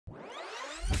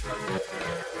Hi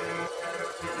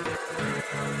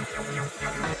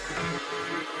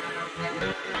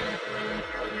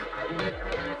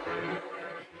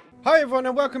everyone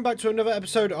and welcome back to another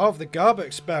episode of the Garber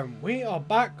Experiment. We are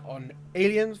back on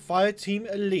Aliens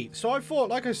Fireteam Elite. So I thought,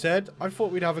 like I said,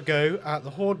 we'd have a go at the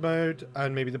Horde mode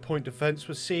and maybe the point defense.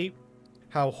 We'll see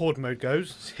how Horde mode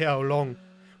goes, see how long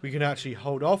we can actually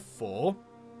hold off for.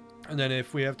 And then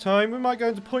if we have time, we might go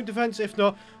into point defense. If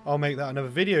not, I'll make that another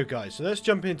video, guys. So let's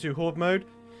jump into Horde mode,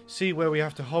 see where we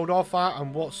have to hold off at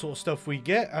and what sort of stuff we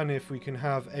get. And if we can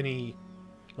have any,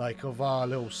 like, of our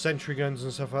little sentry guns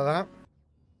and stuff like that.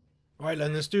 Right,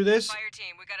 then let's do this. Fire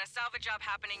team, we got a salvage job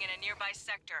happening in a nearby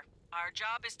sector. Our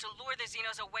job is to lure the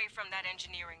Xenos away from that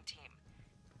engineering team.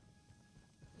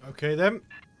 Okay then.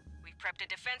 We've prepped a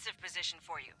defensive position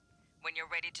for you. When you're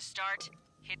ready to start,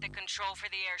 hit the control for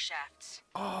the air shafts.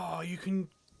 Oh, you can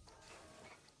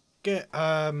get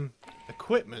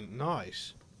equipment.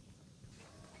 Nice.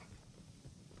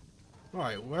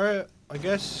 Alright, where I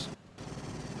guess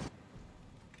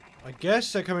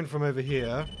they're coming from over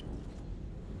here.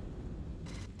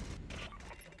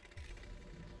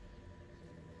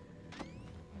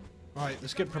 Alright,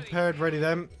 let's get prepared, ready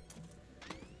then.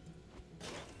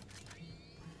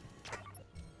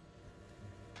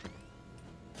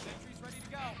 Sentry's ready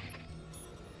to go.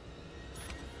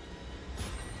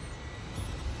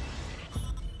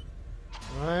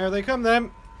 There they come then.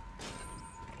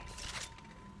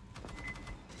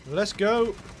 Let's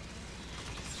go.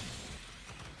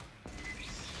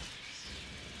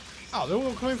 Oh, they're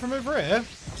all coming from over here.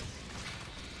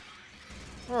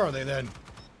 Where are they then?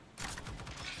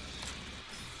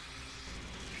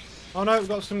 Oh no, we've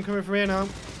got some coming from here now.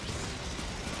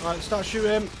 Alright, start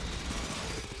shooting.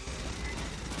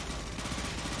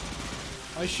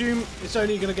 I assume it's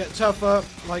only going to get tougher,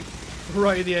 like,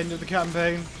 right at the end of the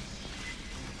campaign.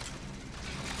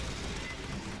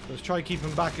 Let's try to keep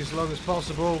them back as long as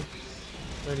possible.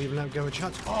 Don't even let them go a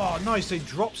chance. Oh, nice, they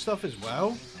drop stuff as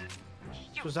well.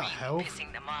 Was that health?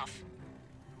 Pissing them off.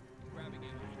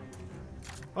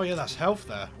 Oh yeah, that's health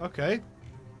there. Okay.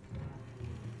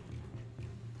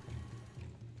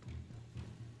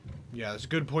 Yeah, that's a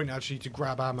good point actually to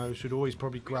grab ammo. Should always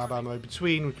probably grab ammo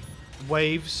between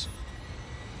waves.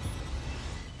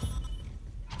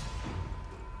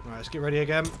 Alright, let's get ready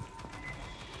again.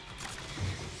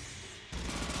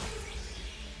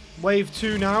 Wave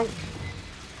 2 now.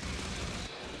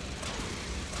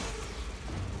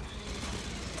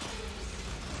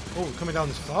 Oh, coming down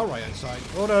this far right hand side.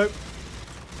 Oh no.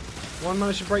 One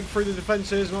managed to break through the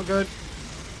defences, not good.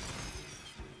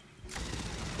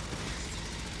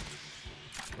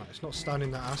 Not standing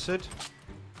that acid.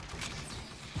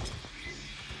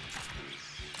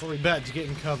 Probably better to get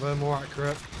in cover, more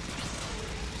accurate.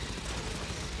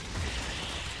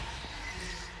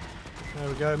 There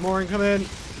we go, more incoming.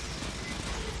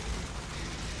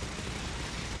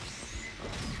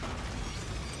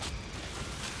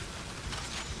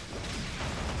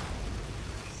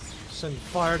 Send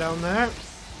fire down there.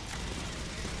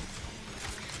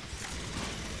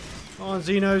 Come on,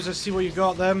 Xenos, let's see what you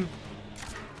got them.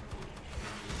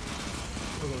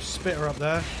 We've got a spitter up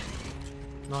there.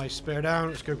 Nice, spitter down.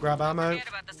 Let's go grab ammo. Forget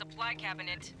about the supply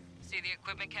cabinet. See the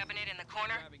equipment cabinet in the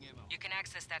corner? You can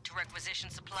access that to requisition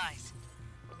supplies.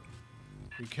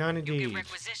 We can indeed. You get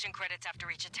requisition credits after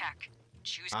each attack.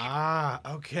 Choose. Ah,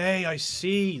 okay, I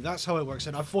see. That's how it works.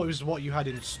 And I thought it was what you had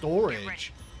in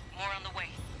storage. More on the way.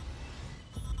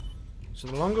 So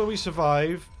the longer we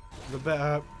survive, the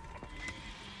better.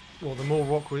 Well, the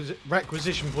more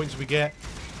requisition points we get.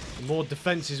 The more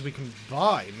defenses we can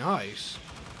buy. Nice.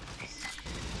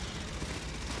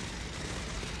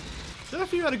 So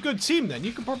if you had a good team then,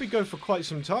 you could probably go for quite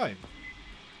some time.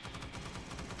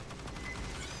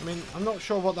 I mean, I'm not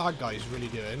sure what that guy's really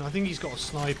doing. I think he's got a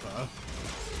sniper.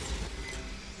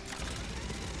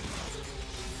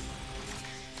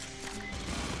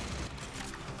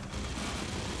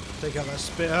 Take out that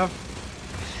spitter.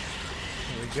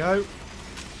 There we go.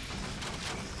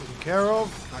 Taken care of.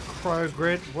 That cryo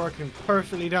grid working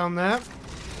perfectly down there.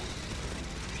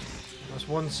 That's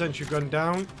one sentry gun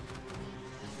down.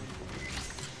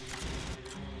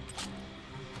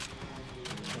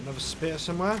 Another spitter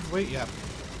somewhere. Wait, yeah.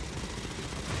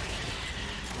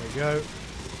 There we go.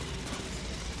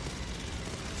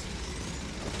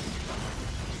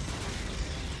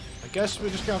 I guess we're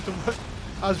just going to have to...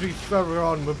 As we further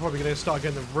on, we're probably going to start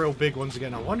getting the real big ones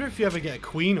again. I wonder if you ever get a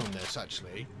queen on this,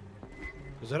 actually.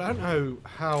 Because I don't know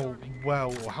how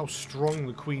well or how strong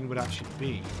the queen would actually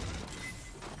be.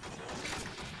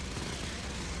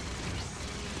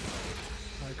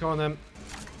 Alright, come on then.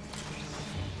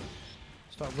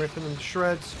 Start ripping them to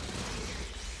shreds.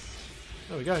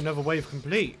 There we go, another wave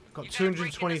complete. Got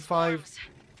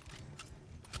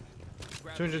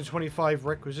 225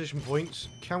 requisition points.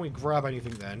 Can we grab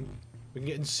anything then? We can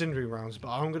get incendiary rounds, but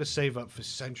I'm going to save up for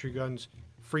sentry guns.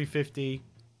 350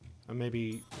 and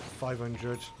maybe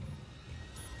 500.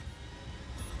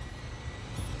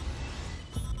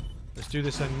 Let's do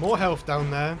this then. More health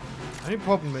down there. The only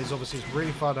problem is, obviously, it's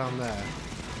really far down there.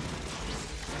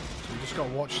 So we just got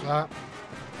to watch that.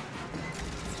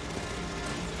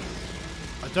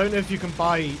 I don't know if you can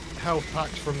buy health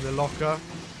packs from the locker.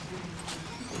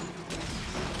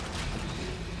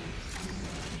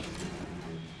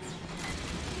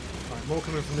 Right, more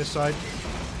coming from this side.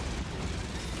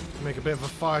 Make a bit of a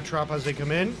fire trap as they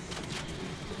come in.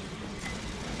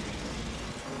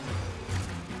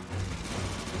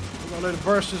 We've got a load of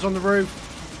bursters on the roof.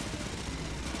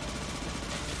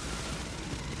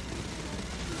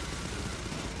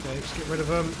 Okay, let's get rid of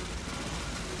them.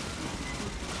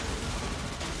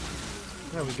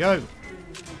 There we go.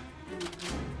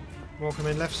 More come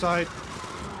in left side.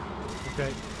 Okay.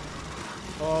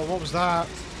 Oh, what was that?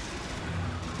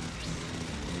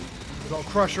 We've got a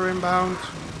crusher inbound.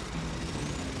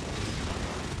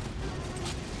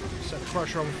 Set the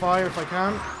crusher on fire if I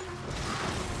can.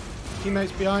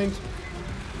 Teammates behind.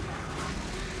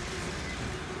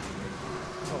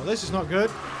 Oh, this is not good.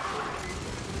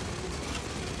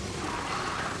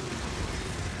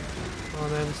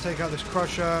 And then take out this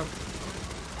crusher.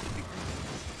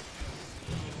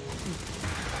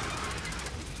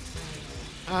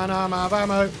 And I'm out of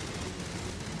ammo.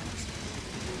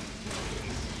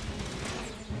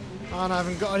 And I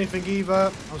haven't got anything either.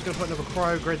 I was going to put another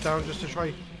cryo grid down just to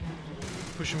try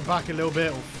push them back a little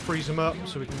bit or freeze them up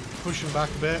so we can push them back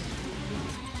a bit.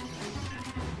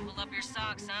 Pull up your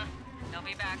socks, huh? They'll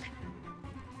be back.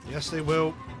 Yes, they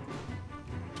will.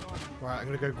 Right, I'm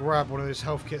going to go grab one of those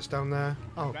health kits down there.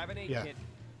 Oh, yeah.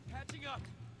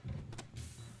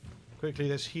 Quickly,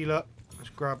 let's heal up.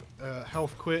 Let's grab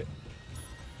health kit.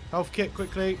 Health kit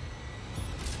quickly.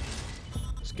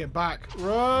 Let's get back.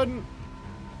 Run!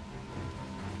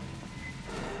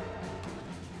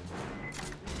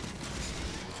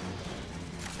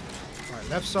 Right,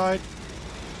 left side.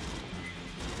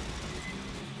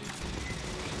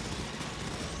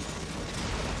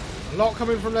 A lot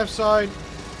coming from left side.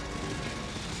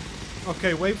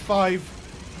 Okay, wave 5.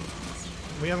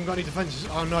 We haven't got any defenses.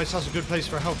 Oh, nice. That's a good place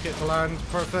for a health kit to land.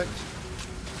 Perfect.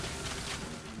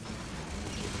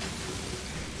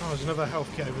 Oh, there's another health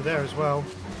kit over there as well.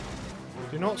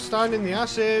 Do not stand in the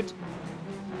acid.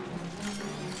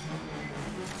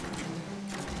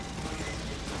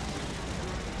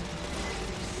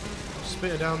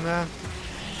 Spitter down there.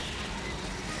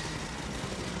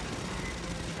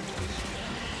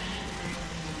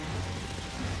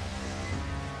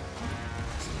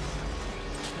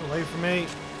 Away from me.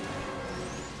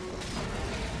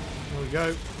 There we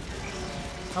go.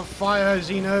 Have fire,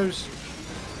 Xenos.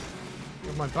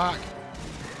 Got my back.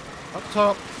 Up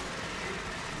top.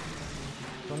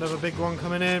 Got another big one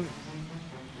coming in.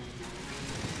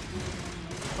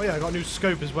 Oh yeah, I got a new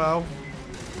scope as well.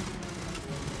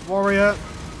 Warrior.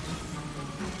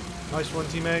 Nice one,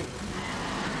 teammate.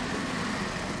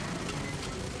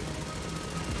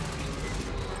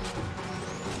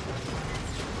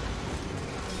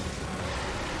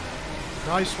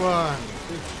 Nice one.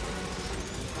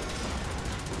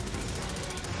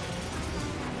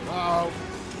 Wow.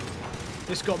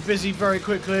 This got busy very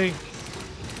quickly.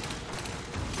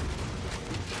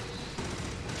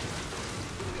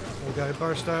 There we go,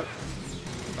 burster.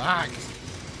 Back.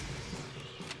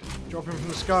 Dropping from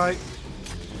the sky.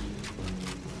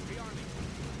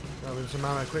 Grabbing some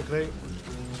ammo quickly.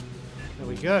 There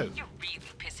we go. You're really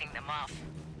pissing them off.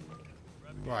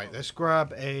 Right, let's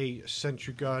grab a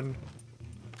sentry gun.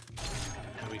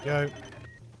 There we go.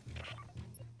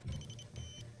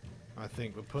 I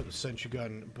think we'll put the sentry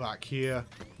gun back here.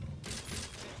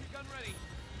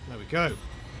 There we go.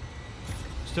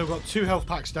 Still got 2 health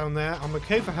packs down there. I'm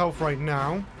okay for health right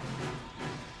now.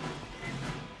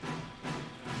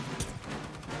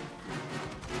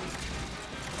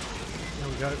 There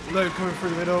we go. Load coming through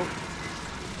the middle.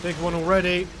 Big one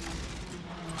already.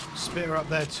 Spitter up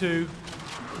there too.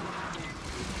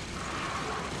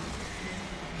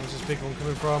 Where's this big one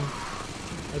coming from?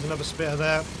 There's another spitter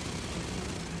there.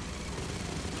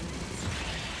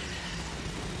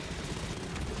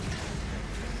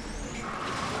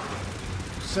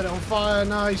 Set it on fire,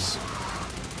 nice.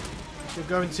 Good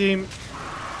going, team.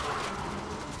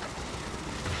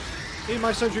 Leave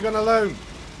my sentry gun alone.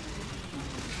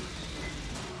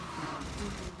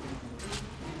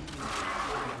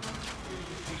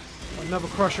 Another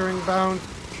crusher inbound.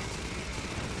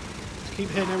 Let's keep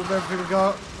hitting it with everything we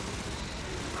got.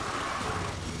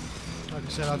 Like I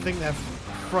said, I think their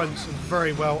fronts are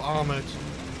very well armoured.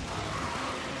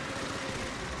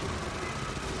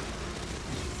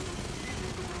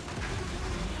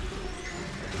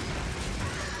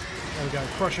 There we go,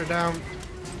 crusher down.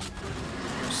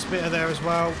 Spitter there as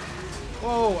well.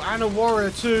 Oh, and a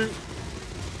warrior too.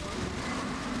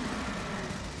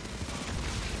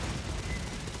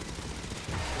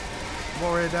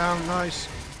 Warrior down, nice.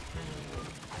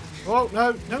 Oh,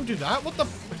 no, don't do that. What the...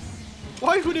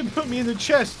 Why would it put me in the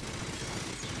chest?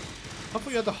 I thought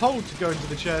you had to hold to go into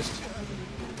the chest.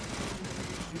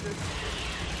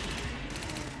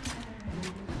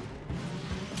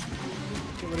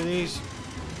 Get rid of these.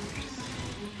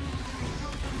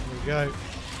 There we go.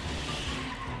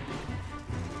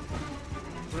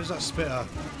 Where's that spitter?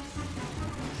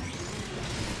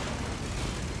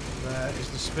 There is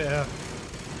the spitter.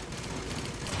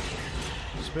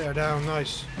 Spitter down,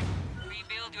 nice.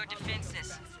 Rebuild your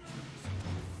defenses.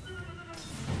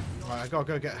 Right, I gotta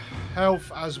go get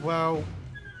health as well.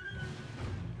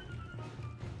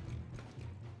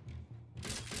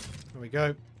 There we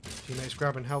go. Teammates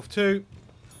grabbing health too.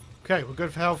 Okay, we're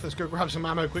good for health. Let's go grab some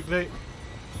ammo quickly.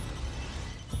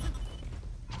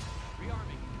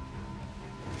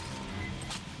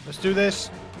 Let's do this.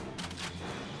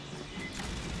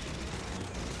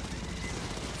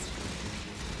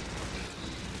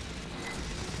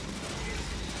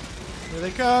 Here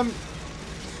they come.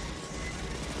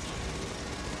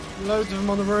 Loads of them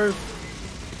on the roof.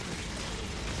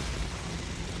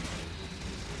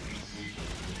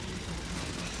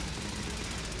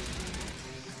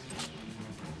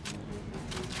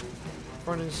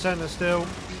 Front and center still.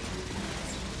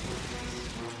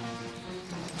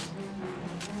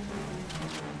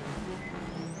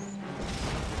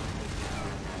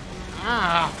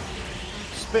 Ah!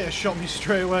 Spitter shot me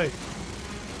straight away.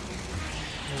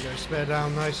 There we go, spare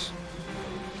down, nice.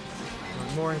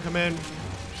 Right, more incoming.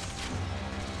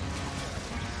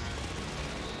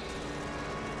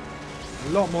 A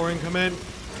lot more incoming.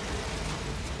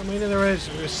 I mean, there is.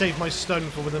 I'm going to save my stun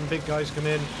for when them big guys come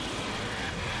in.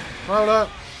 Roll up.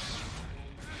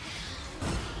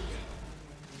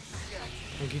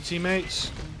 Thank you,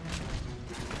 teammates.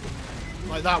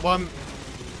 Like that one.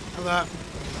 Like that.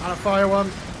 And a fire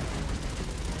one.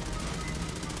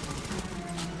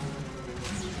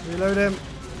 Reload him.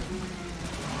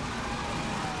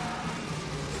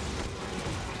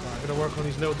 Right, I'm going to work on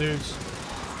these little dudes.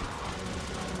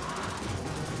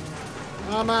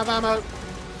 I'm out of ammo.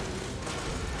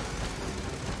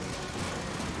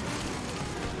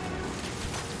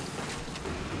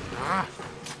 Ah.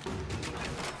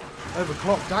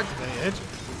 Overclocked activated.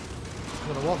 I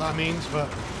don't know what that means, but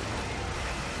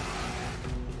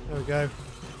there we go.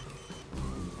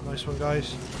 Nice one,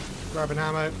 guys. Grabbing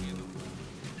ammo.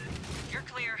 You're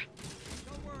clear.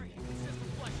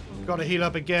 Got to heal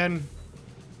up again.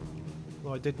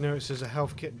 Well, I did notice there's a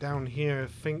health kit down here, I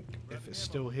think, if it's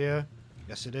still here.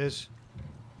 Yes, it is.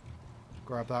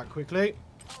 Grab that quickly.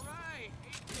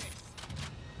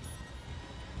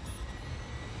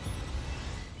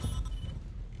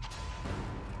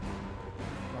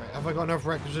 Right, have I got enough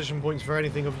requisition points for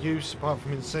anything of use apart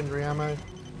from incendiary ammo?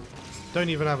 Don't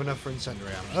even have enough for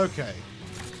incendiary ammo. Okay.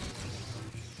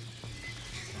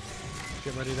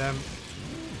 Get ready then.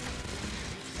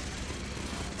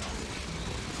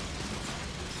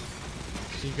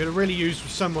 So you could have really used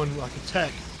someone like a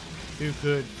tech who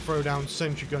could throw down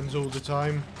sentry guns all the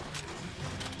time.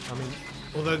 I mean,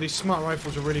 although these smart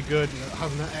rifles are really good,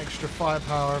 having that extra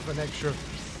firepower of an extra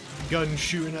gun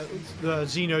shooting at the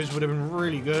Xenos would have been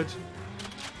really good.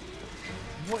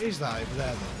 What is that over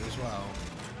there though as well?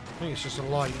 I think it's just a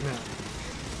light, isn't it?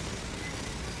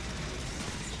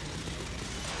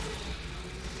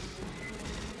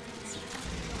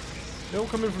 They're all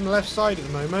coming from the left side at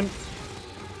the moment.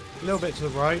 A little bit to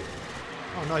the right.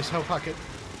 Oh, nice health packet.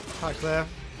 Pack there.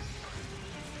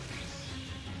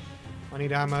 I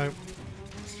need ammo.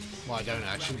 Well, I don't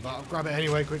actually, but I'll grab it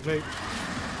anyway quickly.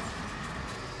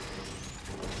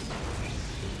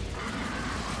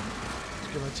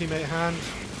 Let's give my teammate a hand.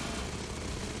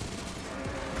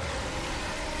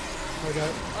 There we go.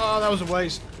 Oh, that was a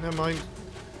waste. Never mind.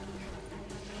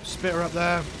 Spitter up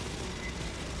there.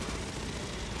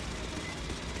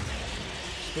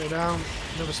 Spitter down.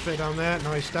 Another spitter down there.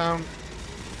 Nice, down.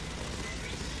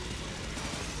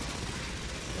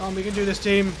 We can do this,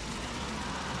 team.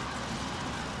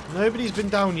 Nobody's been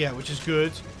down yet, which is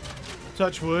good.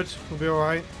 Touch wood, we'll be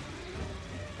alright.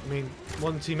 I mean,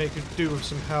 one teammate could do with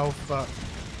some health, but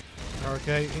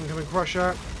okay. Incoming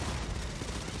crusher.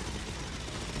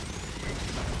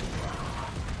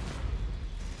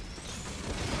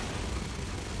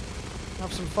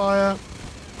 off some fire.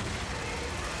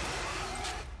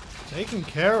 Taken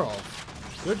care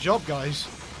of. Good job, guys.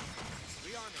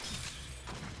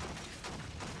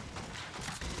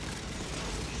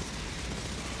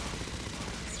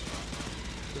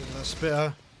 That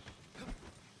spitter.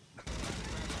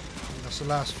 And that's the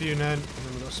last few then. And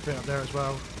then we've got a spit up there as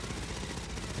well.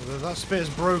 Although that spitter's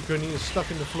broken, he is stuck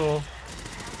in the floor.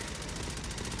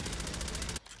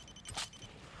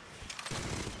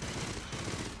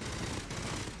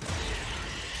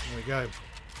 There we go.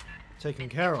 Taken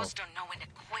care of. Don't know when to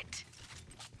quit.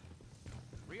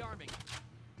 Rearming.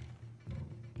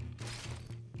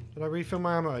 Did I refill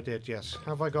my ammo? I did, yes.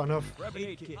 Have I got enough? Grab an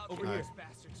aid kit. Over No. here.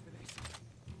 Bastards for this.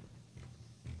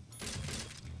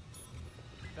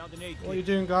 Found an aid kit. What are you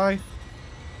doing, guy?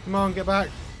 Come on, get back.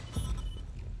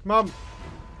 Come on.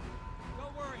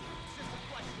 Don't worry. It's just a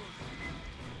flesh wound.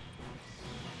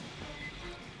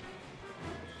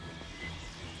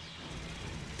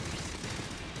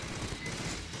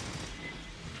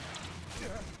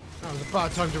 That was a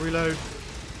bad time to reload.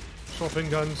 Swapping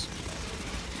guns.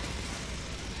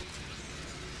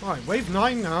 Alright, wave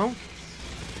 9 now.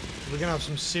 We're going to have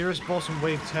some serious boss in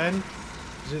wave 10.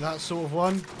 Is it that sort of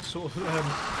one? Sort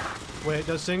of way it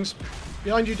does things.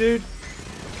 Behind you, dude.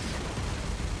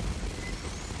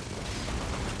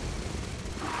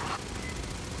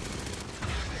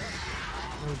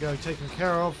 There we go, taken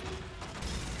care of.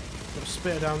 Got a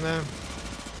spitter down there.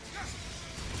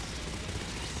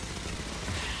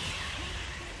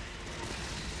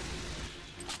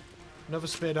 Another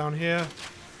spear down here.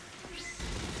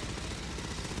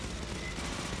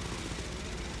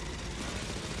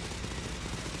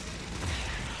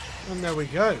 And there we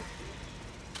go.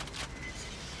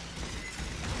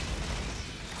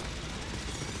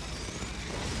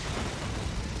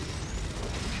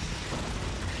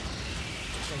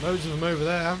 Got loads of them over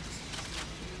there.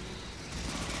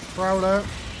 Prowler.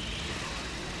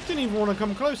 Didn't even want to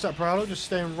come close, that Prowler, just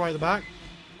staying right at the back.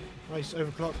 Nice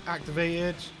overclock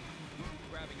activated.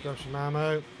 Grab some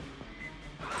ammo.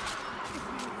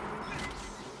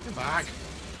 Get back.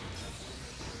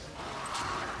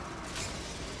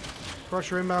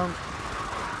 Crusher inbound.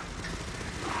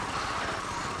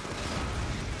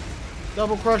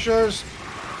 Double crushers.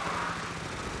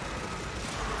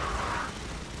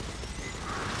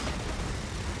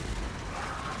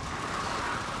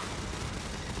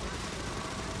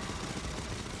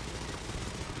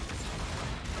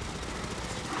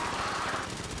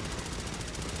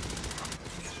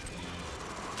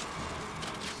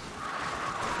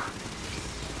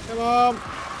 Come on.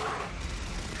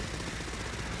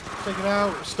 Take it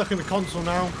out. Stuck in the console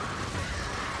now.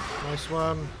 Nice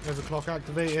one. Overclock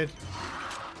activated.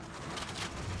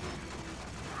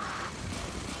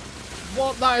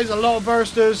 What? That is a lot of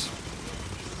bursters.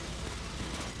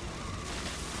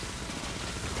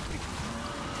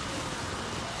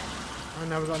 And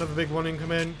now we've got another big one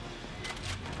incoming.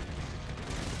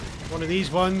 One of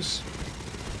these ones.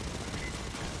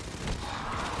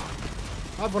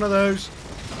 Have one of those.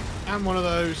 And one of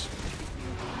those.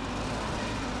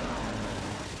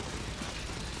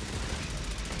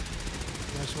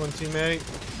 Nice one, teammate.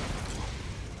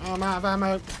 Oh, I'm out of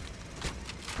ammo.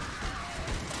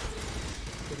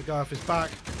 Get the guy off his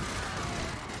back.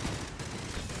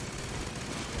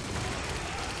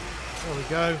 There we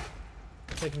go.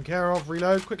 Taken care of.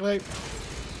 Reload quickly.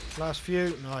 Last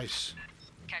few. Nice.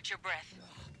 Catch your breath.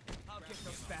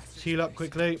 Let's heal up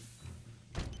quickly.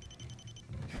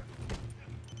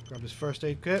 Grab his first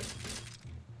aid kit.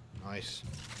 Nice.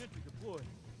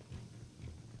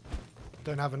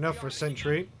 Don't have enough for a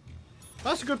sentry.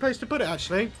 That's a good place to put it,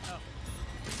 actually.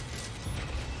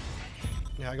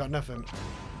 Yeah, I got nothing.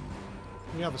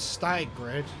 You have a static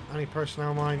grid. Any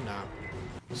personnel mine? Nah.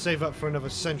 Save up for another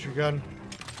sentry gun.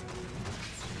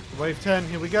 Wave 10,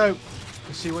 here we go.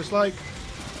 Let's see what it's like.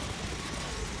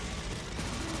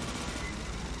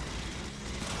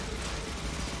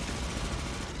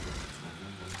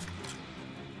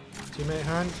 Teammate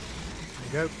hand.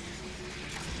 There you go.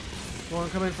 One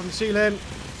coming from the ceiling.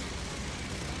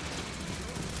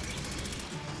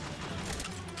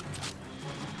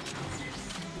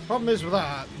 Problem is with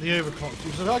that, the overclock,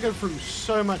 because I go through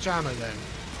so much ammo then.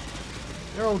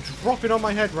 They're all dropping on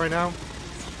my head right now.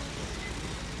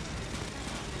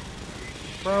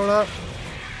 Prowler.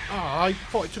 Ah, I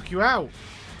thought it took you out.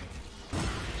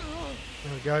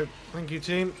 There we go. Thank you,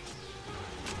 team.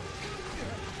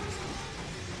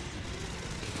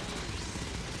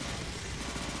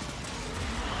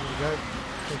 There we go.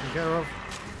 Taken care of.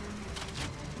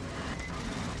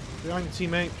 Behind the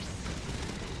teammate.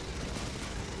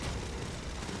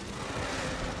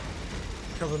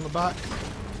 Cover my back.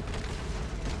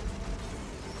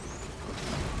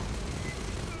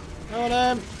 Go on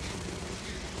him.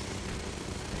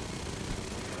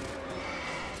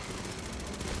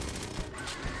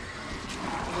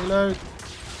 Reload.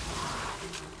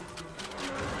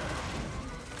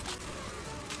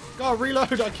 Gotta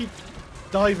reload. I keep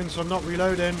diving, so I'm not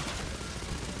reloading.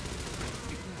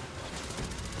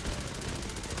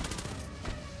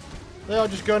 They are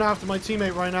just going after my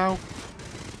teammate right now.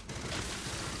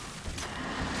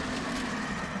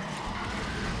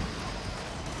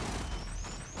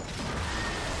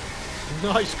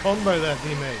 Nice combo there,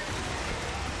 teammate.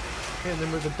 Hitting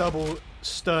them with the double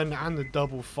stun and the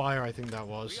double fire, I think that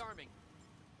was. Rearming.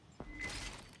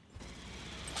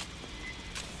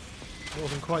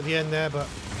 Wasn't quite the end there, but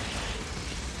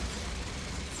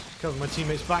cover my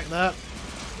teammates back there.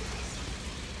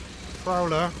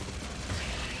 Prowler.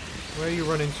 Where are you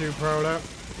running to, Prowler?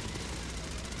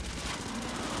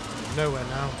 Nowhere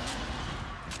now.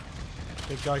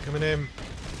 Big guy coming in.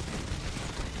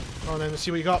 Come on then, let's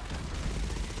see what you got.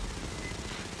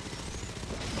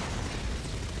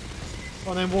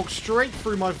 Come on then, walk straight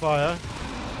through my fire.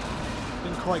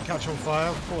 Didn't quite catch on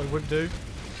fire. Thought it would do.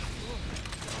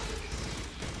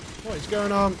 What is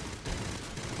going on?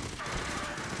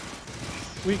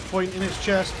 Weak point in its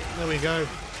chest. There we go.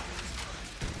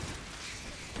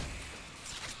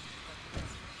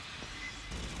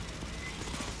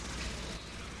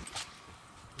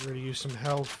 Really use some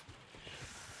health.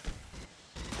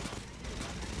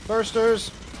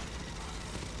 Bursters!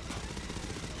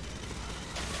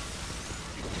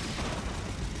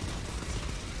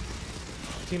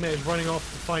 Teammate is running off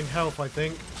to find health, I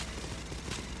think.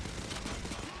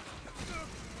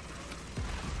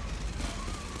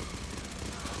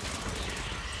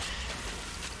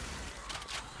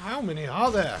 How many are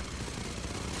there?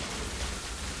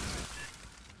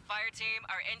 Fire team,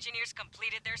 our engineers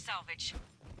completed their salvage.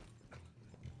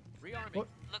 Rearming. What?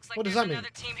 Looks like What does there's that mean?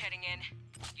 another team heading in.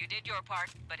 You did your part,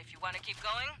 but if you want to keep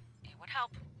going, it would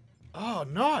help. Oh,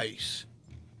 nice.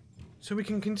 So we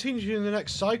can continue in the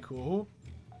next cycle.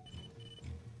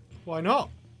 Why not?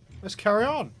 Let's carry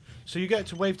on. So you get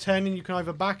to wave 10 and you can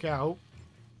either back out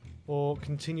or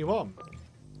continue on.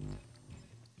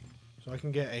 So I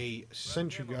can get a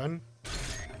sentry gun.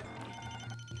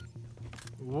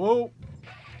 Whoa.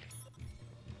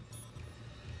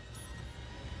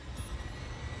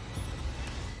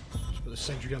 Let's put the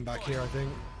sentry gun back here, I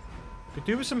think. Could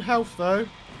do with some health though.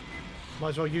 Might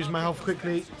as well use my health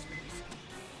quickly.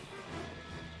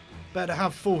 Better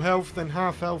have full health than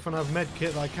half health and have med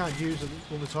kit that I can't use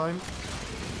all the time.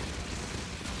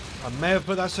 I may have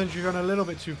put that sentry gun a little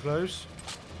bit too close.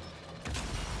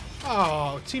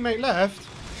 Oh, teammate left.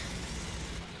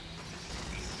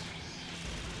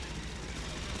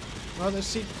 Well, let's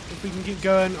see if we can keep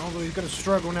going. Although he's going to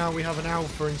struggle now. We have an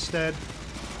alpha instead.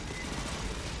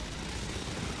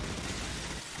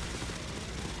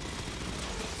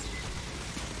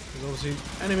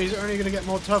 Obviously, enemies are only going to get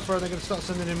more tougher and they're going to start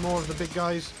sending in more of the big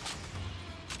guys.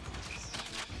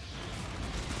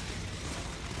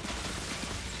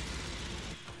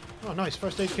 Oh, nice.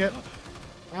 First aid kit.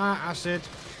 Ah, acid.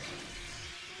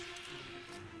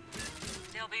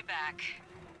 They'll be back.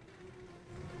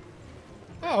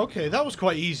 Oh, okay. That was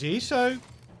quite easy. So,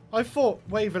 I thought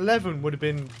wave 11 would have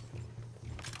been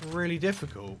really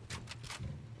difficult.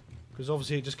 Because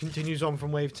obviously it just continues on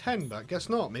from wave 10, but I guess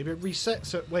not. Maybe it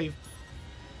resets at wave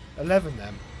 11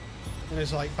 then. And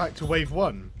it's like back to wave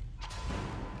 1.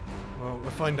 Well, we'll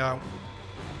find out.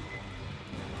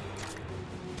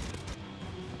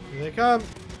 Here they come.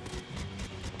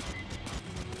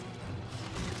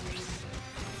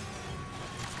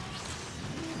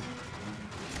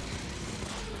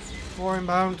 More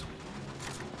inbound.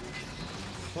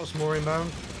 Lots more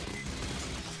inbound.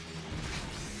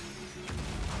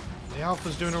 The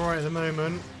Alpha's doing alright at the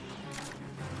moment.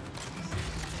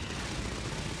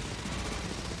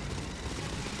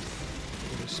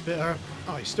 Spitter.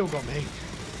 Oh, he's still got me.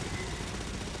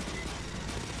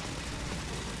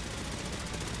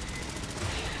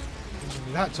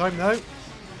 That time though.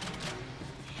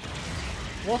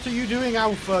 What are you doing,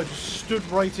 Alpha? Just stood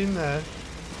right in there.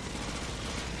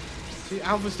 See,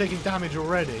 Alpha's taking damage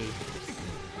already.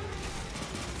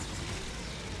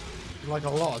 Like a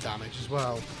lot of damage as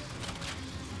well.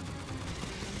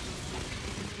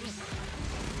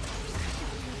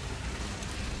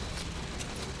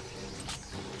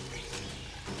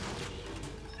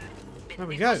 There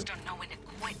we go. Don't know when to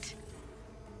quit.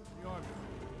 Rearming.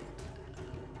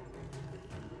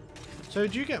 So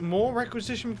do you get more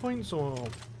requisition points or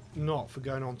not for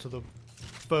going on to the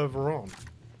further on?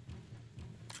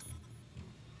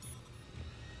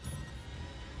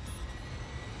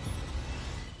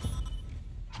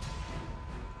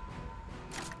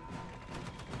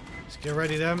 Get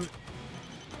ready then.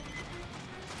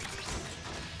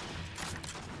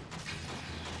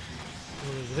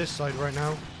 Over this side right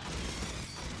now.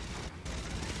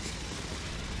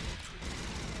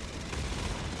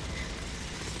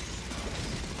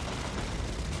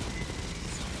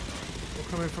 We're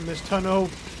coming from this tunnel.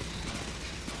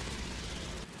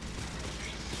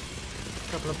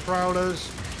 A couple of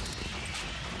prowlers.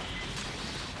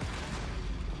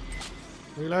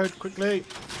 Reload quickly.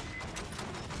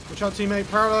 Watch out, teammate.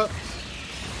 Prowler.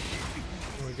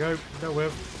 There we go. Dealt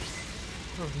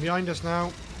with. Oh, behind us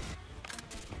now.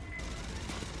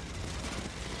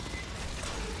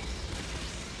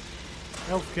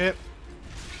 Health kit.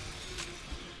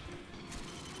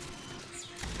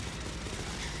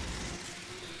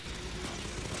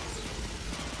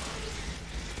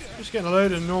 Just getting a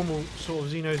load of normal sort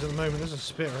of Xenos at the moment. There's a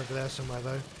spitter over there somewhere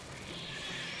though.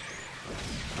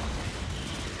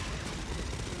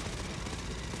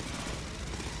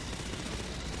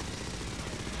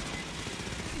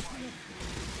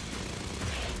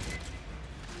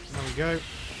 There we go.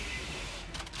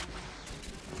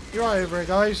 You're right over here,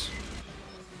 guys.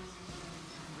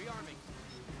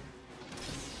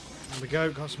 There we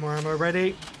go, got some more ammo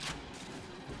ready.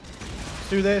 Let's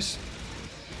do this.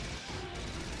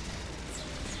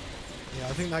 Yeah,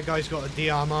 I think that guy's got a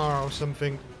DMR or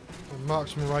something. Or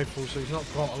marksman rifle, so he's not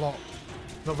got a lot.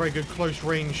 Not very good close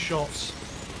range shots.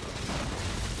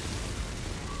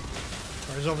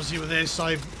 Whereas obviously with this,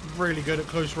 I'm really good at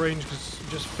close range because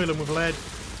just fill them with lead.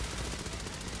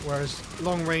 Whereas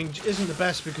long range isn't the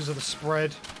best because of the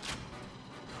spread.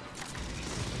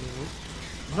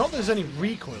 Not that there's any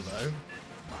recoil though.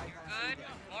 Good.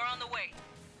 More on the way.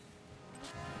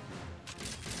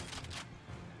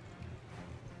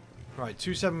 Right,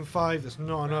 275. That's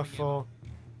not enough for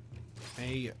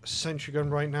a sentry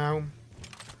gun right now.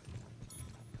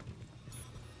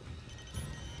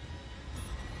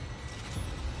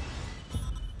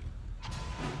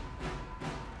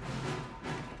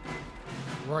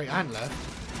 Right and left.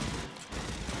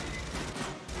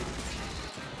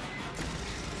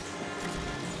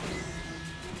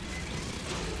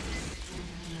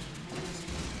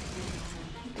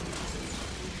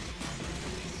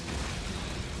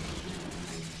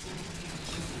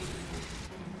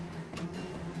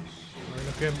 Right,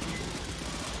 look him.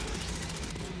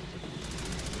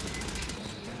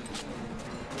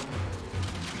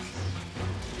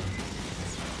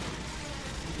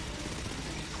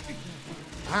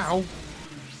 Ow!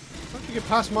 How'd you get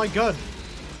past my gun?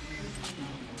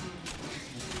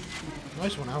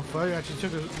 Nice one, Alpha. You actually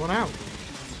took one out.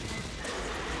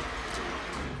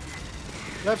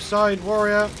 Left side,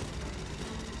 warrior.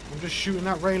 I'm just shooting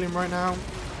that railing right now.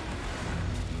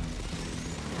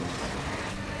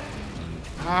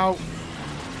 Ow!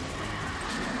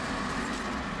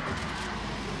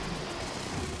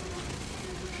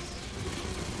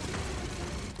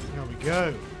 There we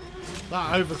go.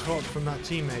 That overclock from that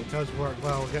teammate does work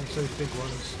well against those big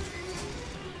ones.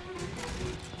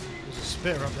 There's a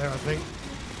spitter up there, I think.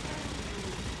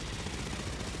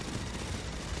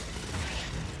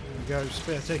 There we go,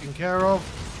 spitter taken care of.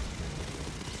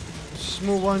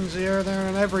 Small ones here, there,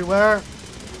 and everywhere.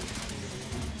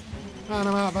 And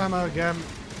I'm out of ammo again.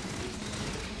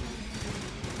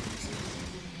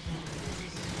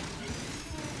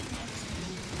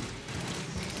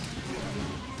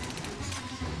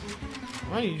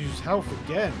 I need to use health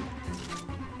again.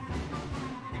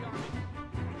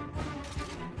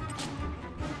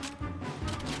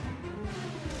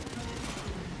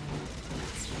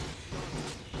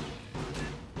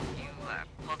 You,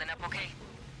 holding up okay?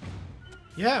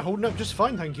 Yeah, holding up just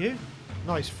fine, thank you.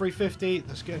 Nice, 350.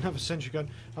 Let's get another sentry gun.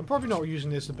 I'm probably not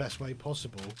using this the best way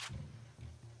possible.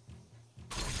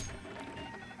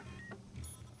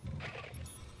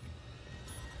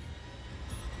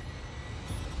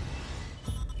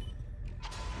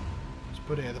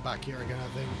 Put it at the back here again, I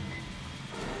think.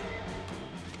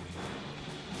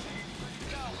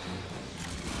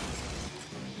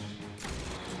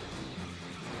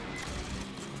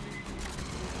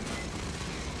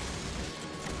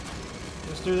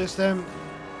 Let's do this then.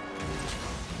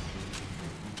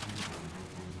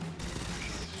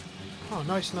 Oh,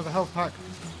 nice, another health pack.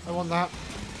 I want that.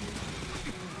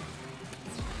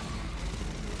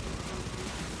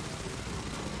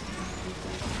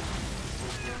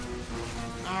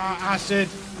 Ah, acid!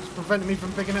 It's preventing me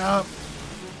from picking it up.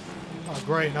 Oh,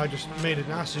 great, and I just made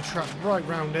an acid trap right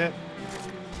round it.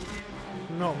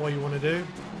 Not what you want to do.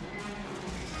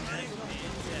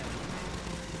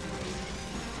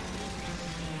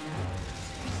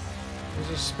 There's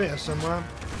a spitter somewhere.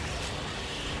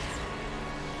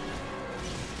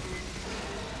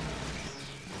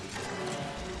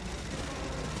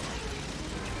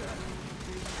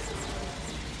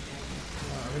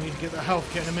 get the health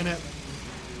kit in a minute.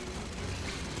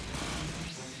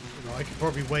 Oh, I could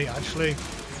probably wait, actually.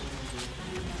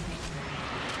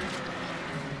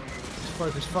 Let's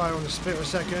focus fire on the spitter a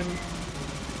second.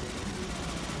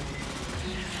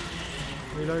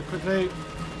 Reload quickly.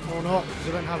 Or not, because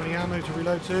I don't have any ammo to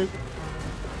reload to.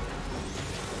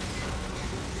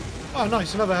 Oh,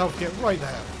 nice. Another health kit right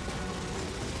there.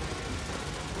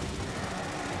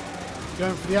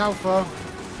 Going for the alpha.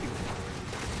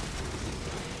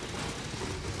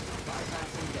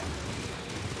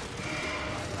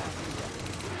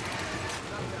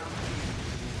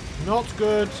 Not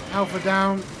good. Alpha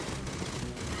down.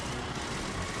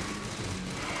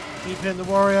 Keep hitting the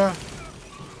warrior.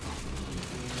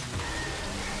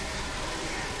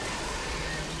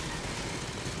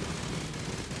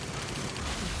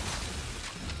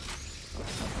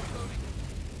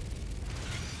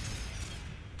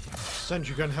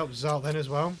 Sentry gun helps us out then as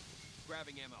well.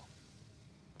 Grabbing ammo.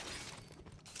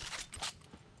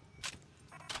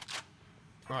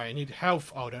 Right, I need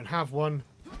health. Oh, I don't have one.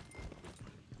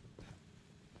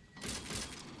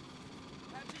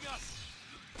 Patching up.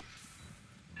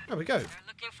 There we go. They're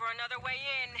looking for another way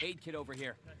in. Aid kit over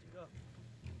here.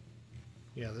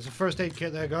 Yeah, there's a first aid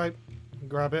kit there, guy.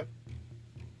 Grab it.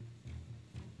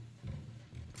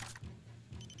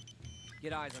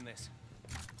 Get eyes on this.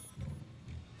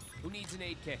 Who needs an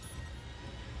aid kit?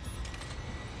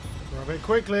 Grab it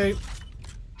quickly.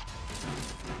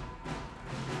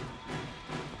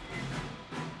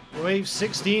 Wave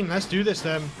 16. Let's do this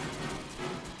then.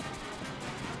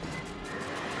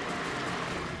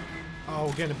 Oh,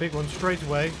 we're getting a big one straight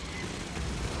away.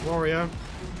 Warrior.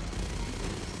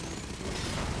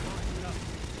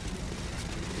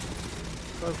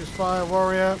 Focus fire,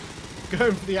 warrior.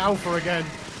 Going for the alpha again.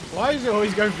 Why is it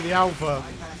always going for the alpha?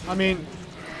 I mean,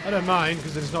 I don't mind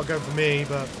because it's not going for me,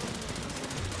 but...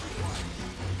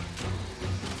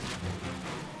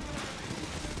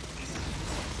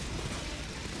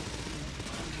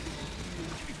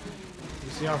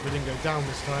 You see, alpha didn't go down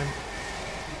this time.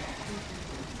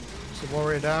 It's the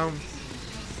warrior down.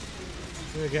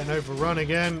 We're getting overrun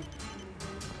again.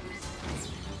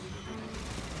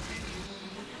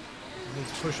 Need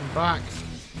to push him back.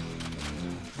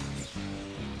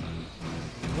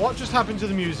 What just happened to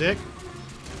the music?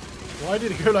 Why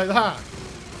did it go like that?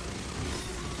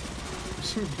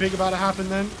 Something big about to happen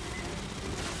then.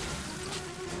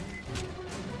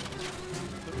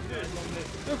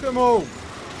 Look at them all.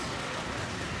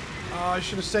 Oh, I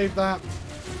should have saved that.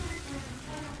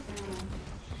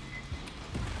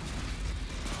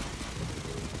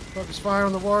 Focus fire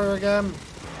on the warrior again.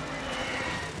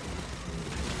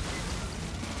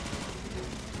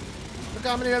 Look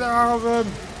how many there are of them.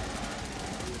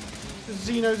 There's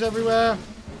Xenos everywhere.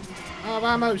 Out of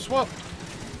ammo, swap.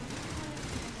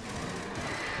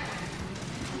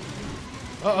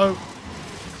 Uh-oh.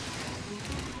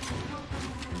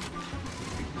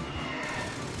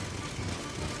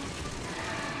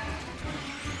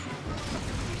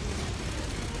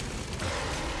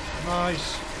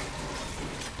 Nice.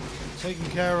 Taken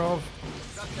care of.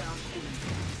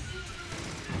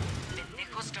 The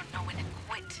Nichols don't know when to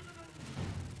quit.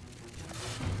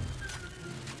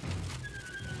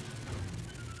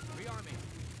 Rearming.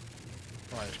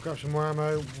 Right, let's grab some more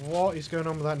ammo. What is going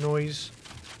on with that noise?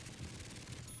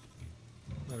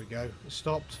 There we go. It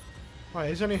stopped. Right,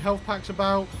 is there any health packs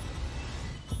about?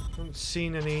 Haven't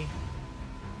seen any.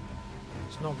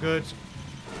 It's not good.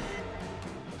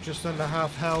 Just under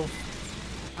half health.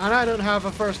 And I don't have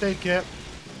a first aid kit.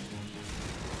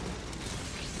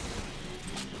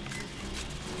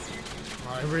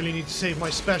 Right, I really need to save my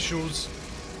specials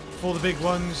for the big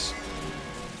ones.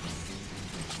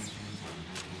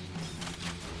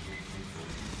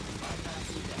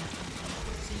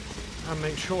 And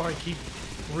make sure I keep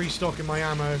restocking my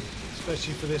ammo,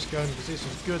 especially for this gun, because this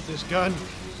is good, this gun.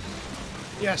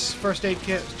 Yes, first aid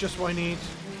kit is just what I need.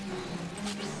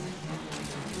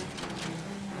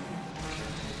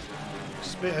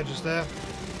 Spit edges there.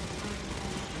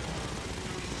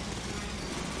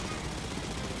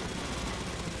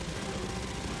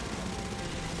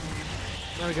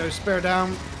 There we go, spare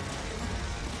down.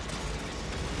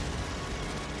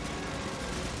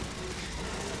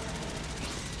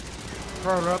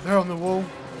 Throw her up there on the wall.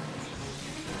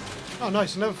 Oh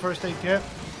nice, another first aid kit.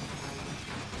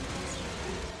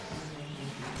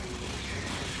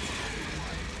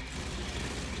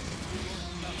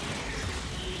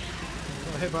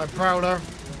 Got hit by a prowler.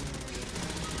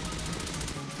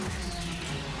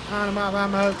 And I'm out of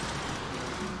ammo.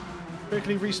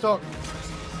 Quickly restock.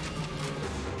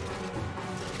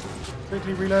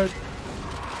 Quickly reload.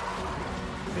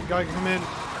 Big guy can come in.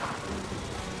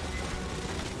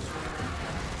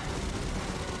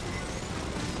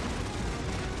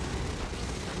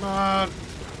 Come on.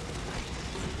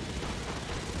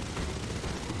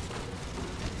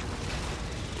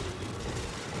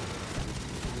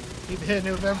 Keep hitting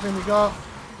it with everything we got.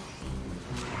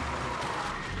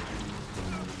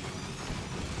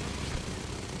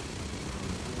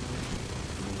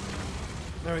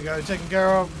 There we go, taken care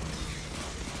of.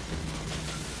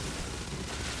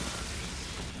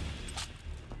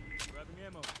 Grabbing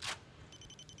ammo.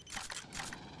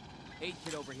 Aid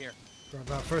kit over here. Grab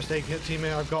that first aid kit,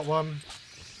 teammate. I've got one.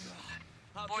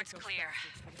 Board's clear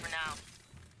for now.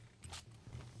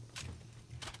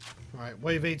 Right,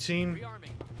 wave 18.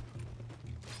 Rearming.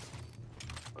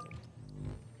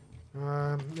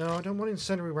 No, I don't want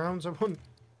incendiary rounds. I want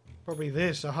probably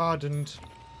this, a hardened.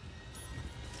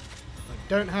 I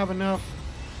don't have enough.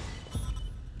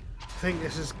 I think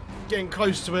this is getting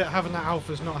close to it. Having that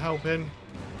alpha's not helping.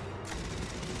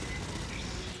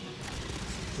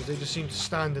 Because they just seem to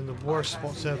stand in the worst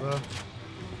spots ever.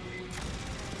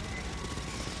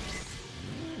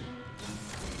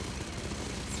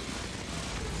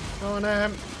 Go on,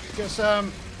 get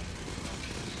some.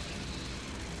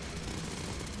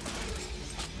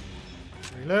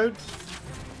 Reload.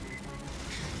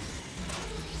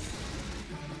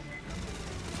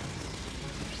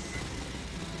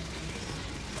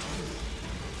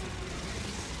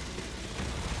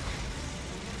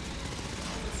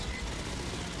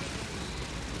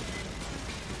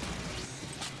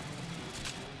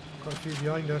 Quite a few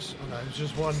behind us. Oh no, it's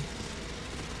just one.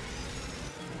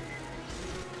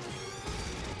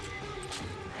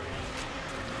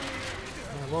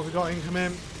 What have we got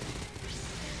incoming?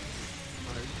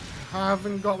 I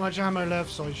haven't got much ammo left,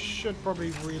 so I should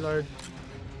probably reload.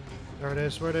 There it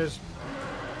is, where it is.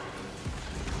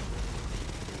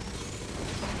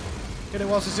 Get it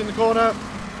whilst it's in the corner.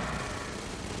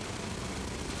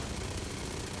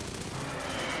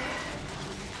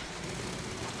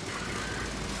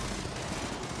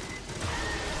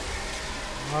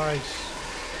 Nice.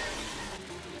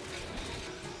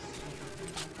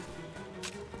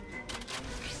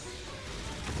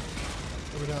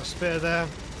 Without a spear there.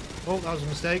 Oh, that was a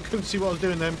mistake. Couldn't see what I was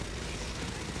doing then.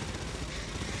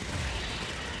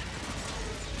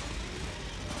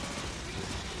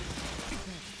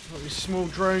 Got these small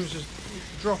drones just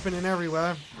dropping in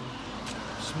everywhere.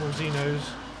 Small Xenos.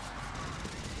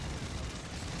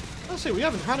 Let's see, we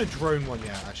haven't had a drone one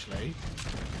yet, actually.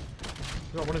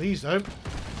 We got one of these though.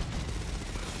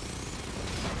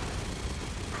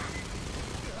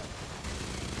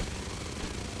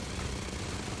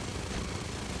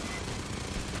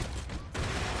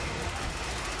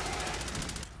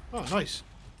 Oh, nice.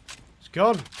 It's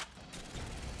gone.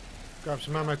 Grab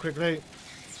some ammo quickly.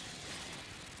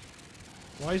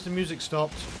 Why is the music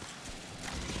stopped?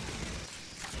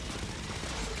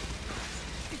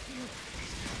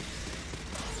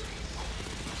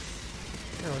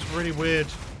 Yeah, it's really weird.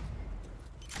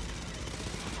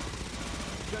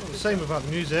 Not the same about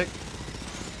the music.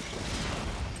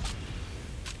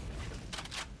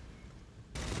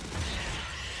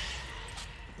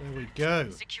 There we go.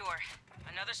 Secure.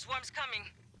 Another swarm's coming.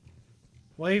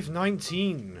 Wave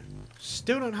 19.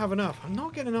 Still don't have enough. I'm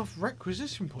not getting enough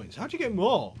requisition points. How do you get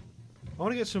more? I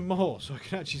want to get some more so I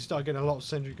can actually start getting a lot of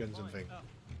sentry guns and things.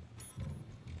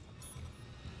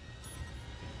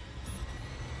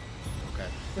 Okay,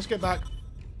 let's get back.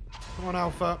 Come on,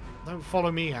 Alpha. Don't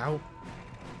follow me out.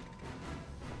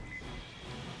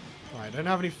 Right, don't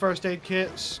have any first aid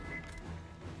kits.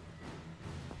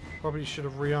 Probably should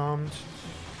have rearmed.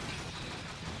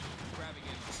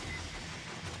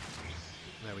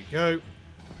 There we go.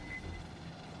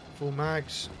 Full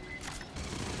mags.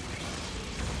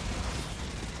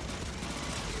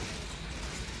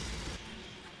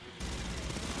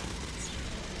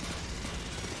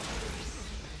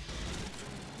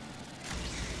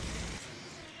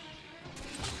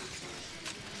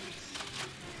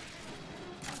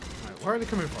 Right, where are they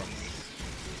coming from?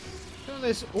 You know,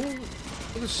 there's all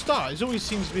at the start. It always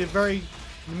seems to be a very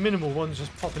minimal ones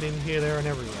just popping in here, there, and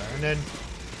everywhere, and then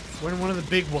when one of the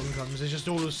big one comes, it's just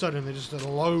all of a sudden they just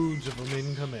loads of them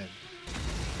incoming.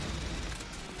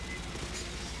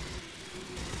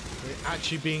 They're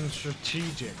actually being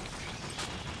strategic.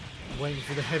 Waiting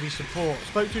for the heavy support.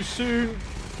 Spoke too soon.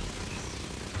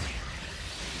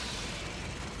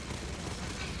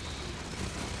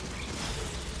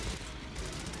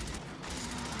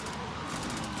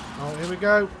 Oh, here we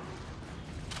go.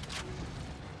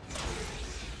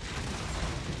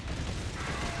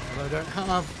 Although I don't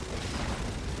have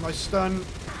my stun,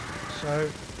 so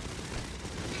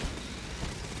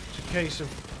it's a case of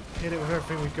hit it with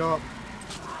everything we got.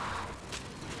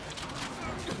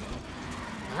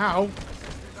 Ow!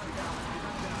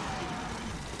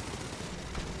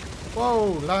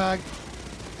 Whoa, lag.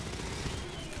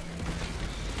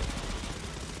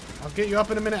 I'll get you up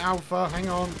in a minute, Alpha. Hang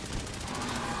on.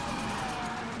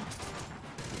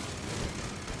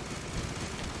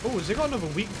 Oh, has he got another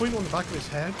weak point on the back of his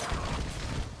head?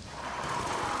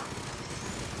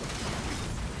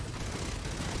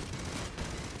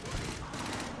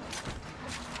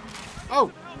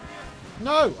 Oh!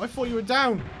 No! I thought you were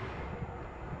down.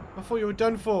 I thought you were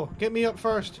done for. Get me up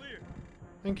first.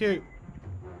 Thank you.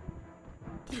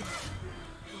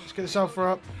 Let's get this Alpha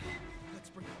up.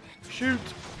 Shoot!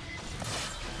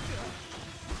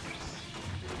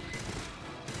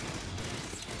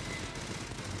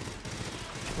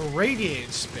 A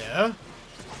radiated spear?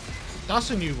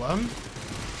 That's a new one.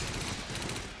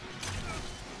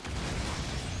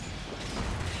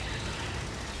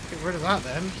 Get rid of that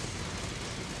then.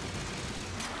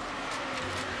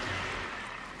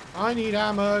 I need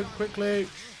ammo, quickly.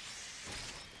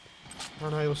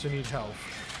 And I also need health.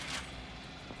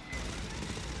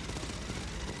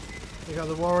 You got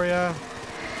the warrior.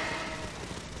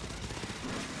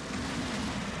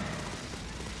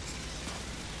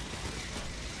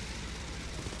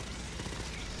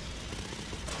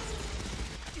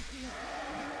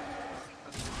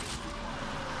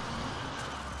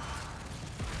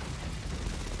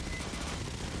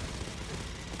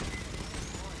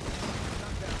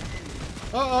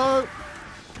 Uh-oh!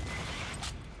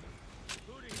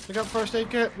 Pick up first aid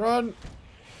kit, run!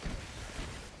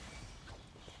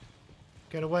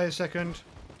 Get away a second.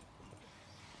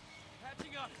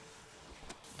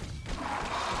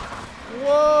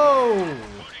 Whoa!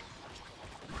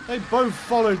 They both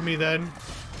followed me then.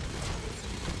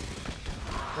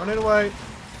 Running away.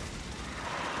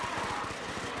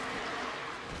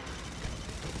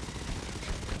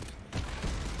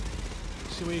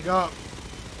 See what you got.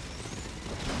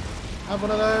 Have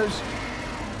one of those.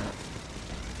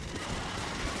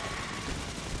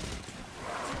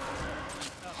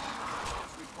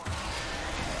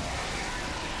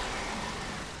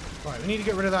 Right, we need to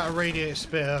get rid of that irradiated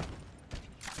spear.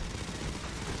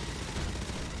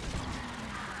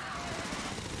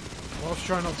 Whilst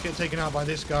trying not to get taken out by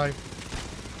this guy.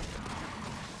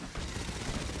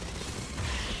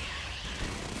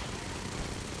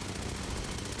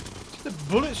 The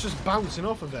bullet's just bouncing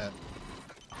off of it.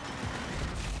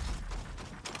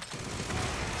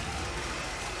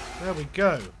 There we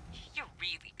go. You're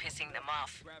really pissing them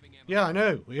off. Yeah, I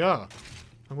know, we are.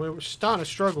 And we're starting to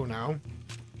struggle now.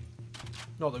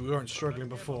 Not that we weren't struggling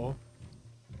before.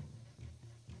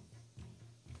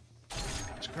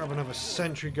 Let's grab another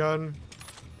sentry gun.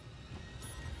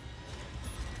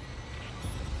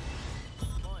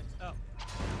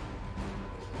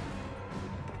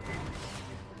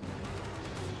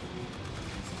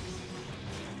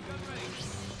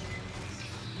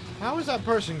 How has that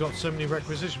person got so many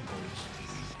requisition points?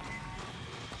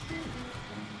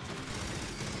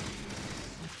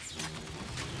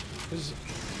 Because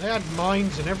they had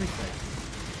mines and everything.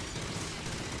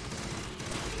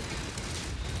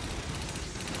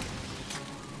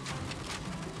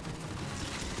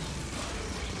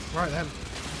 Right then.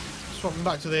 Swapping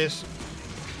back to this.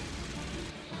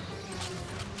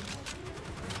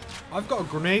 I've got a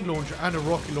grenade launcher and a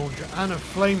rocket launcher and a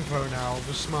flamethrower now with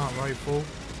a smart rifle.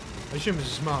 I assume it's a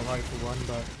smart rifle one,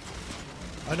 but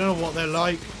I don't know what they're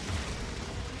like.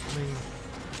 I mean,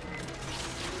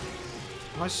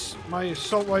 my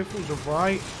assault rifles are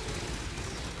right.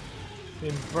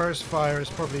 In burst fire, it's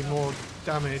probably more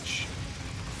damage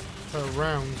per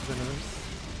round than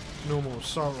a normal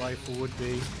assault rifle would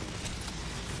be.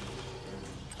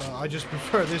 But I just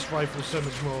prefer this rifle so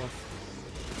much more.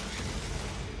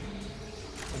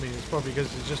 I mean, it's probably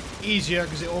because it's just easier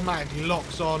because it automatically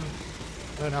locks on.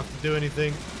 Don't have to do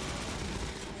anything.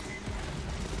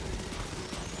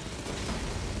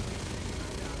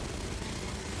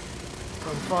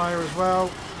 On fire as well.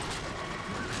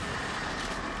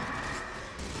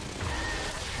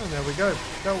 And there we go.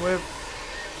 Dealt with.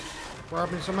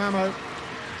 Grabbing some ammo.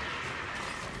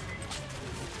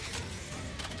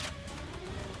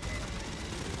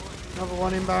 Another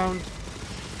one inbound.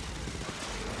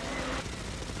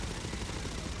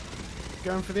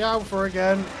 Going for the Alpha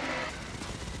again.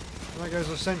 There goes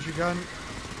a sentry gun.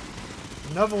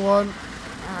 Another one.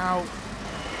 Ow.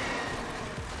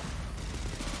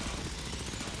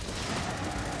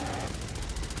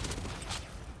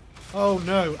 Oh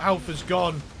no, Alpha's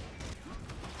gone.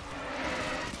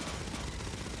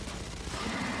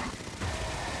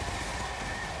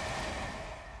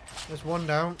 There's one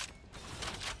down.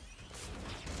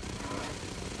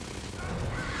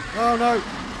 Oh no.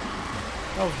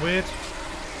 That was weird.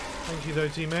 Thank you though,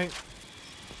 teammate.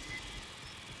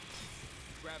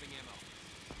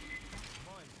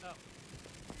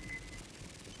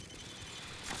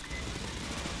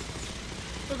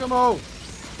 them all.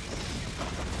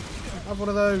 Have one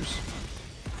of those.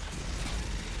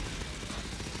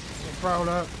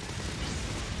 Prowler.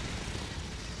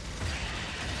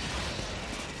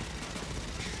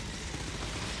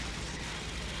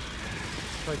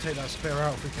 Try to take that spear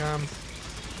out if we can.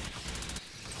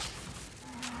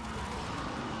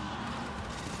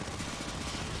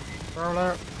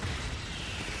 Prowler.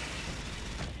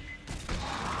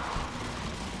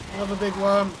 Another big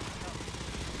worm.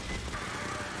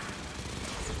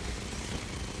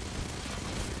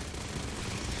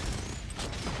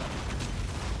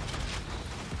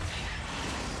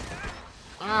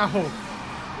 Ow!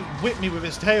 He whipped me with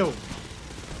his tail.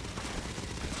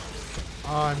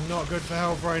 Oh, I'm not good for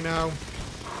health right now. I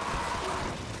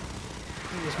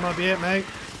think this might be it, mate.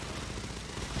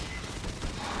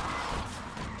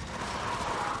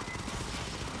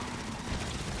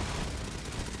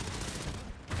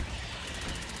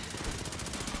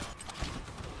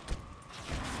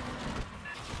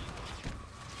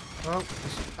 Well,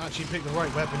 let's actually pick the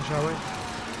right weapon, shall we?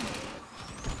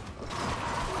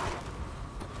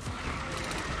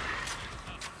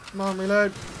 Come on,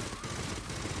 reload.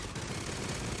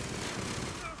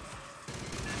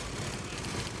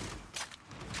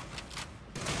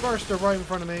 Burster right in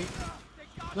front of me.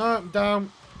 No, I'm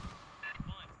down.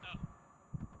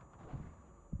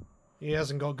 He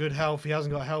hasn't got good health. He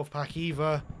hasn't got a health pack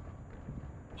either.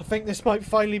 I think this might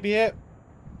finally be it.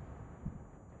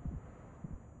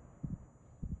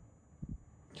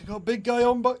 You got a big guy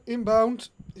on inbound.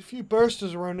 A few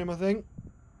bursters around him, I think.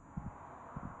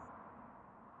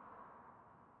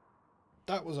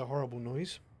 That was a horrible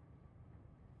noise.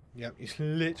 Yep, he's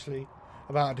literally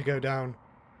about to go down.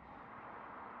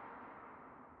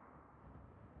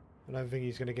 I don't think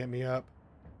he's going to get me up.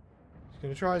 He's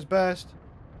going to try his best.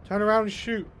 Turn around and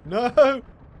shoot. No!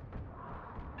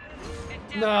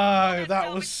 No,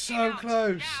 that was so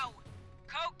close. Now,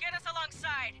 Coke, get us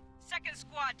alongside. Second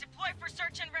squad, deploy for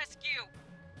search and rescue.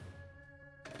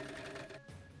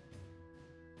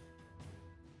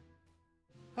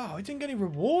 Oh, I didn't get any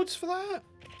rewards for that?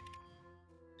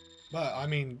 But, I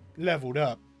mean, leveled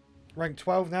up. Rank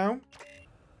 12 now.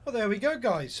 Well, there we go,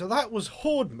 guys. So that was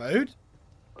Horde mode.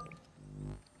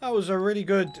 That was a really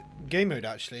good game mode,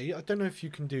 actually. I don't know if you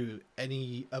can do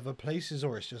any other places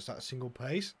or it's just that single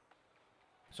place.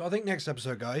 So I think next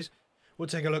episode, guys, we'll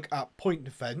take a look at point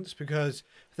defense because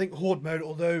I think Horde mode,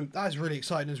 although that is really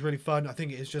exciting, it's really fun, I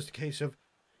think it is just a case of,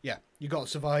 yeah, you got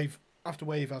to survive after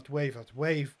wave after wave after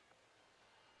wave.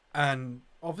 And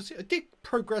obviously, it did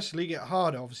progressively get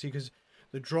harder, obviously, because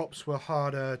the drops were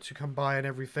harder to come by and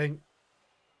everything.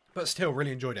 But still,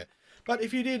 really enjoyed it. But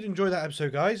if you did enjoy that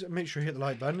episode, guys, make sure you hit the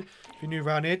like button. If you're new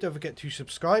around here, don't forget to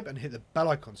subscribe and hit the bell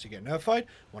icon so you get notified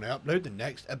when I upload the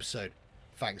next episode.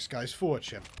 Thanks, guys, for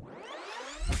watching.